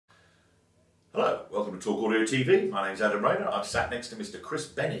Hello, welcome to Talk Audio TV. My name's Adam Rayner. I'm sat next to Mr. Chris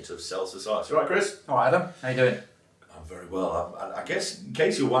Bennett of Celsus. All right, Chris? All right, Adam. How you doing? I'm very well. I guess, in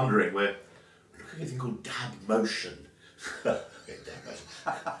case you're wondering, we're looking at a thing called DABMotion.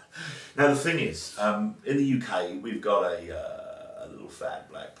 Now, the thing is, in the UK, we've got a little fat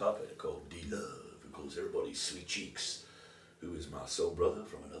black puppet called D-Love, who calls everybody sweet cheeks, who is my soul brother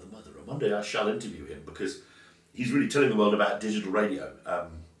from another mother. And one day I shall interview him because he's really telling the world about digital radio,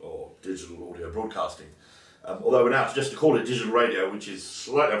 or digital audio broadcasting. Although we're now just to call it digital radio, which is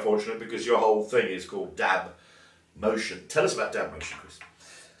slightly unfortunate because your whole thing is called DABMotion. Tell us about DABMotion, Chris.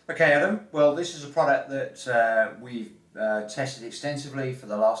 Okay, Adam. Well, this is a product that we've tested extensively for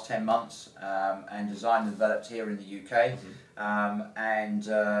the last 10 months and designed and developed here in the UK.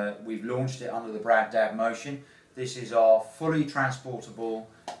 And we've launched it under the brand DABMotion. This is our fully transportable,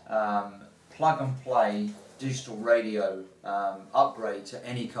 plug-and-play digital radio upgrade to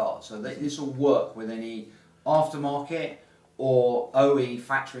any car. So this will work with any aftermarket or OE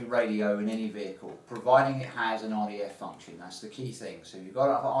factory radio in any vehicle, providing it has an RDF function. That's the key thing. So if you've got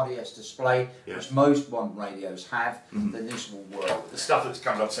an RDS display, which most modern radios have, then this will work. The stuff that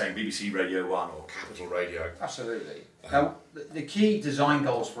comes up saying BBC Radio 1 or Capital Radio. Absolutely. Now, the key design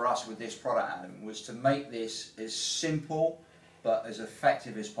goals for us with this product, Adam, was to make this as simple but as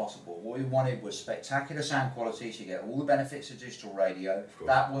effective as possible. What we wanted was spectacular sound quality, so you get all the benefits of digital radio.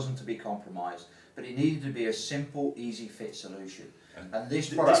 That wasn't to be compromised, but it needed to be a simple, easy fit solution. And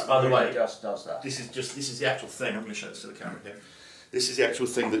this product, by the way, just does that. This is the actual thing. I'm going to show this to the camera here. This is the actual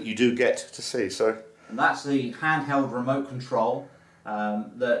thing that you do get to see. So, and that's the handheld remote control.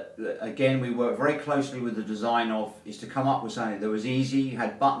 That again, we worked very closely with the design of, is to come up with something that was easy. You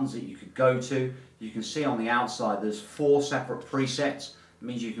had buttons that you could go to. You can see on the outside there's 4 separate presets. It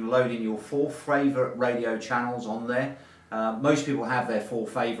means you can load in your 4 favourite radio channels on there. Most people have their 4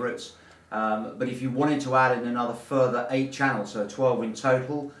 favourites, but if you wanted to add in another further 8 channels, so 12 in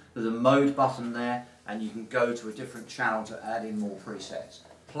total, there's a mode button there, and you can go to a different channel to add in more presets.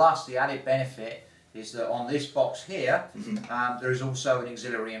 Plus, the added benefit is that on this box here, there is also an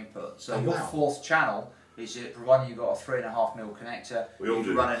auxiliary input. So your 4th channel is it, providing you've got a 3.5mm connector, you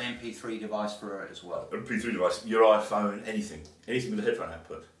can run an MP3 device for it as well. An MP3 device, your iPhone, anything with a headphone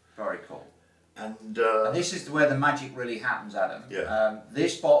output. Very cool. And this is where the magic really happens, Adam.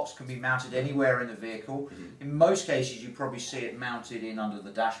 This box can be mounted anywhere in the vehicle. In most cases, you probably see it mounted in under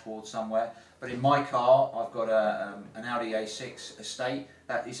the dashboard somewhere. But in my car, I've got an Audi A6 estate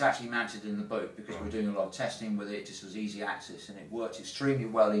that is actually mounted in the boot because we're doing a lot of testing with it. Just was easy access, and it worked extremely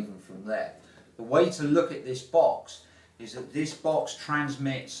well even from there. The way to look at this box is that this box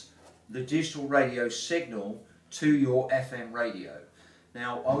transmits the digital radio signal to your FM radio.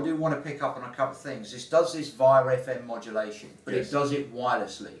 Now, I do want to pick up on a couple of things. This does this via FM modulation, but it does it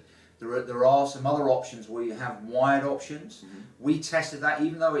wirelessly. There are some other options where you have wired options. We tested that,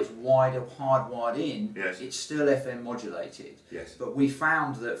 even though it's hardwired in, it's still FM modulated. But we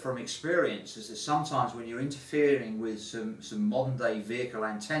found that from experience is that sometimes when you're interfering with some modern day vehicle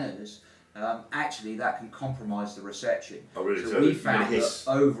antennas, actually that can compromise the reception. Oh, really? So we found that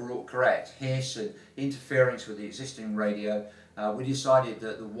overall, hiss and interference with the existing radio, we decided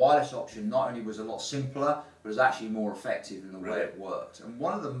that the wireless option not only was a lot simpler, but was actually more effective in the way it worked. And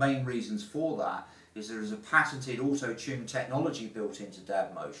one of the main reasons for that is there is a patented auto-tune technology built into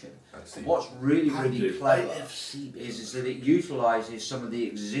DABMotion. And what's really clever is that it utilises some of the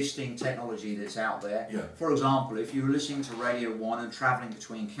existing technology that's out there. For example, if you're listening to Radio 1 and travelling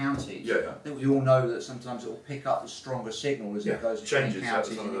between counties, I think we all know that sometimes it will pick up the stronger signal as it goes between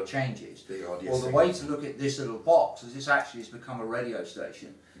counties and it changes. Well, the way to look at this little box is this actually has become a radio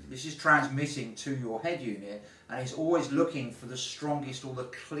station. This is transmitting to your head unit, and it's always looking for the strongest or the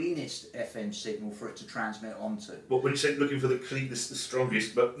cleanest FM signal for it to transmit onto. But when you say looking for the cleanest, the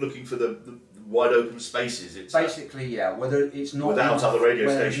strongest, but looking for the wide open spaces, it's basically whether it's not without other radio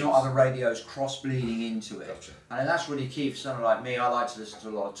stations. There's not other radios cross bleeding into it, and that's really key for someone like me. I like to listen to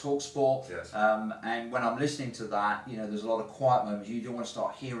a lot of talk sport, and when I'm listeing to that, there's a lot of quiet moments. You don't want to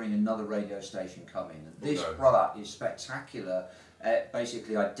start hearing another radio station come in. And this product is spectacular.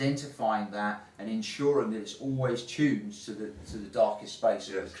 Basically identifying that and ensuring that it's always tuned to the darkest space,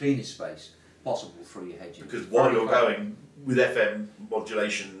 or the cleanest space possible through your head unit. Because while you're going with FM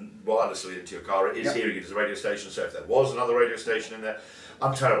modulation wirelessly into your car, it is hearing it as a radio station. So if there was another radio station in there,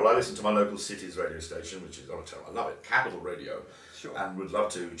 I'm terrible. I listen to my local city's radio station, which is I love it, Capital Radio, and would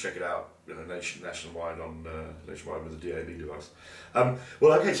love to check it out, nationwide nationwide with a DAB device.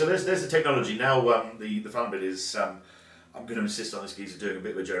 Well, okay, so there's the technology. Now the fun bit is I'm going to insist on this geezer doing a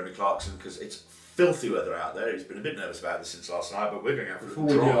bit with Jeremy Clarkson because it's filthy weather out there. He's been a bit nervous about this since last night, but we're going out for Before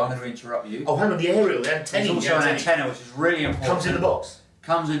we do, I'm going to interrupt you. Oh, hang on, the aerial, the antenna. There's also an antenna, which is really important. Comes in the box.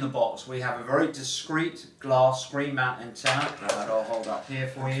 Comes in the box. We have a very discreet glass screen mount antenna that I'll hold up here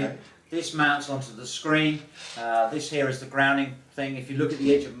for you. This mounts onto the screen. This here is the grounding thing. If you look at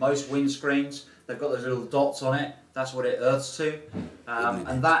the edge of most windscreens, they've got those little dots on it. That's what it earths to.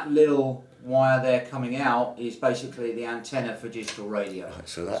 And that little wire there coming out is basically the antenna for digital radio. Right,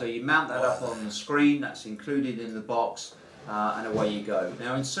 so you mount that up on the screen, that's included in the box, and away you go.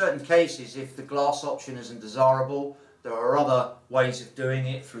 Now in certain cases, if the glass option isn't desirable, there are other ways of doing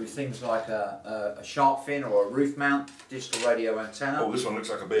it through things like a shark fin or a roof mount digital radio antenna. Oh, this one looks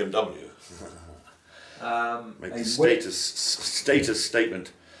like a BMW. Make the status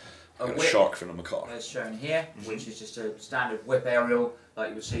statement. A shark fin on the car. As shown here, which is just a standard whip aerial, like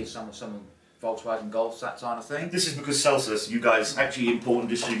you would see some Volkswagen Golfs, that kind of thing. This is because Celsus, you guys actually import and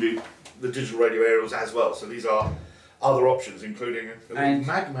distribute the digital radio aerials as well. So these are other options, including a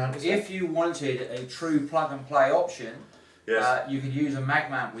mag mount. If you wanted a true plug and play option, you could use a mag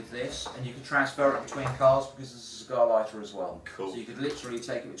mount with this, and you could transfer it between cars because this is a cigar lighter as well. Cool. So you could literally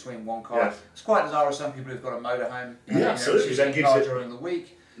take it between one car. Yeah. It's quite desirable. Some people who've got a motorhome. Yeah, absolutely. That gives it during the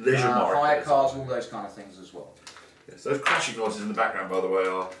week. Leisure market. Hire cars, all those kind of things as well. Yes, those crashing noises in the background, by the way,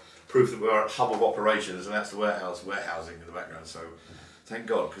 are proof that we're a hub of operations, and that's the warehousing in the background. So thank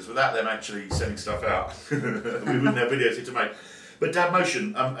God, because without them actually sending stuff out, we wouldn't have videos here to make. But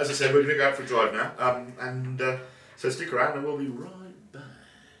DABMotion, as I said, we're going to go out for a drive now, so stick around and we'll be right back.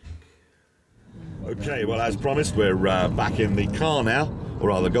 Okay, well, as promised, we're back in the car now, or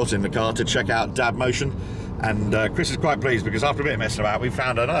rather got in the car to check out DABMotion. And Chris is quite pleased because after a bit of messing about, we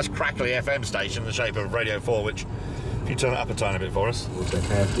found a nice crackly FM station in the shape of Radio 4, which, if you turn it up a tiny bit for us,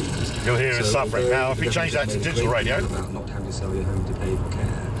 you'll hear us suffering. Now, if we change that to digital radio, not having to sell your home to pay for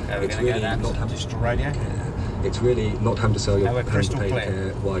care. We're going to go down to digital radio. It's really not having to sell your home to pay for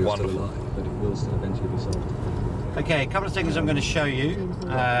care while you're still alive, but it will still eventually be sold. Okay, a couple of things I'm going to show you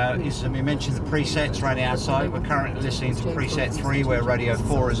is we mentioned the presets around the outside. We're currently listening to preset 3 where Radio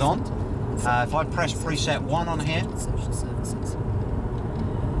 4 is on. If I press preset 1 on here,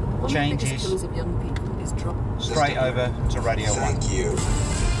 changes straight over to Radio 1. Thank you.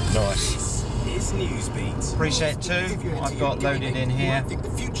 nice. Preset 2, I've got loaded in here,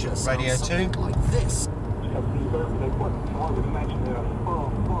 Radio 2.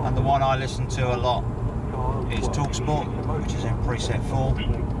 And the one I listen to a lot is TalkSport, which is in preset 4.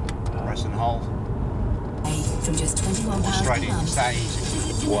 Press and hold. From just £21 Straight in, it's that easy.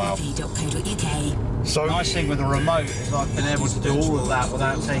 Wow. So nice thing with the remote is I've been able to do all of that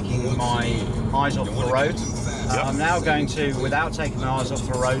without taking my eyes off the road. I'm now going to, without taking my eyes off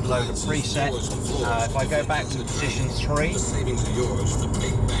the road, load a preset. If I go back to position 3,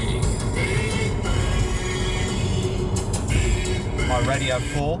 my Radio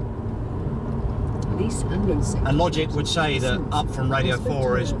 4. And logic would say that up from Radio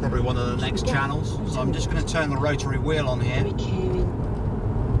 4 is probably one of the next channels. So I'm just going to turn the rotary wheel on here.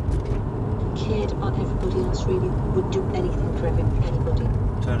 Cared about everybody else, really would do anything for anybody.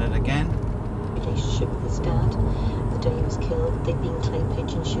 Turn it again. Relationship with his dad. The day he was killed, they'd been clay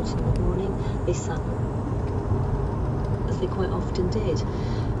pigeon shooting in the morning. They sat, as they quite often did.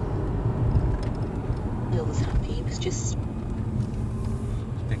 Bill was happy. He was just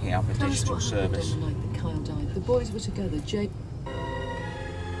picking up a digital service. The boys were together.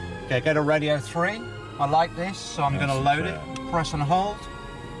 Okay, go to Radio 3. I like this, so I'm going to load it. Press and hold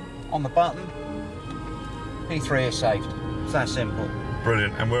on the button. P3 is saved. It's that simple.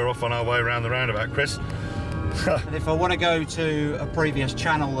 Brilliant, and we're off on our way around the roundabout, Chris. And if I want to go to a previous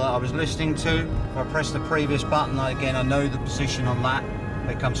channel that I was listening to, if I press the previous button, again I know the position on that,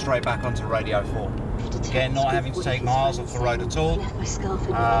 it comes straight back onto Radio 4. Again, not having to take my eyes off the road at all.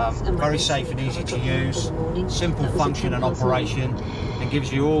 Very safe and easy to use. Simple function and operation, and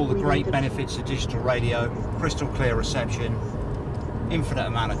gives you all the great benefits of digital radio. Crystal clear reception, infinite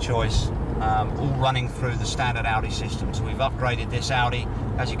amount of choice, all running through the standard Audi system. So we've upgraded this Audi,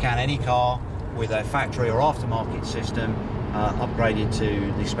 as you can any car, with a factory or aftermarket system, upgraded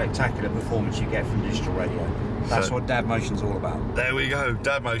to the spectacular performance you get from digital radio. That's what DABMotion's all about. There we go,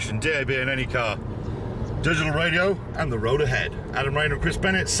 DABMotion, DAB in any car. Digital radio and the road ahead. Adam Rayner and Chris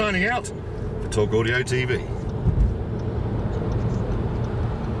Bennett signing out for Talk Audio TV.